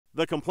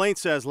The complaint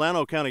says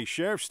Llano County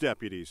Sheriff's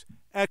deputies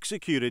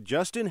executed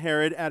Justin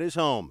Harrod at his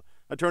home.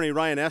 Attorney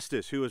Ryan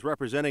Estes, who is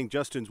representing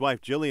Justin's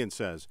wife Jillian,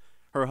 says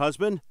her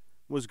husband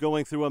was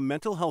going through a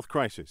mental health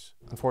crisis.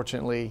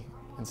 Unfortunately,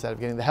 instead of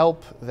getting the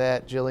help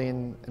that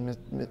Jillian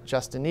and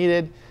Justin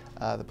needed,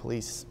 the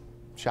police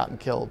shot and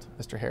killed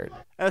Mr. Harrod.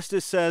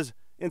 Estes says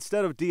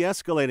instead of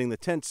de-escalating the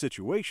tense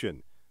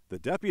situation, the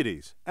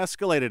deputies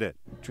escalated it.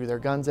 Drew their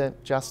guns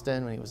at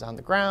Justin when he was on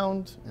the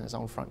ground in his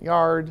own front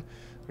yard.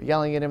 They were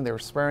yelling at him, they were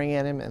swearing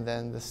at him, and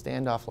then the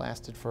standoff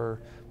lasted for,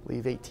 I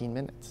believe, 18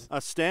 minutes. A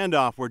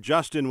standoff where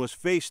Justin was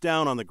face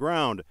down on the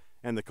ground,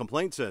 and the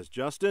complaint says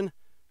Justin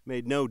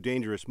made no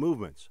dangerous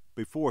movements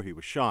before he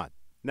was shot.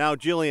 Now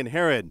Jillian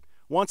Harrod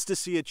wants to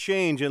see a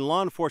change in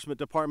law enforcement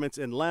departments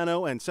in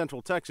Llano and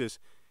Central Texas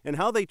and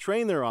how they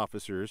train their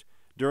officers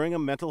during a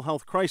mental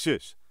health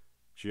crisis.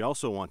 She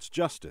also wants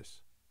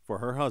justice for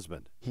her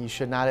husband. He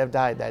should not have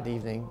died that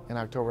evening in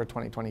October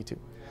 2022,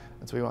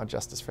 and so we want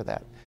justice for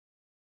that.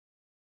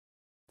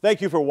 Thank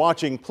you for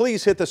watching.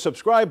 Please hit the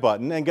subscribe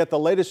button and get the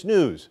latest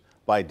news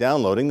by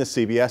downloading the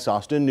CBS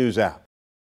Austin News app.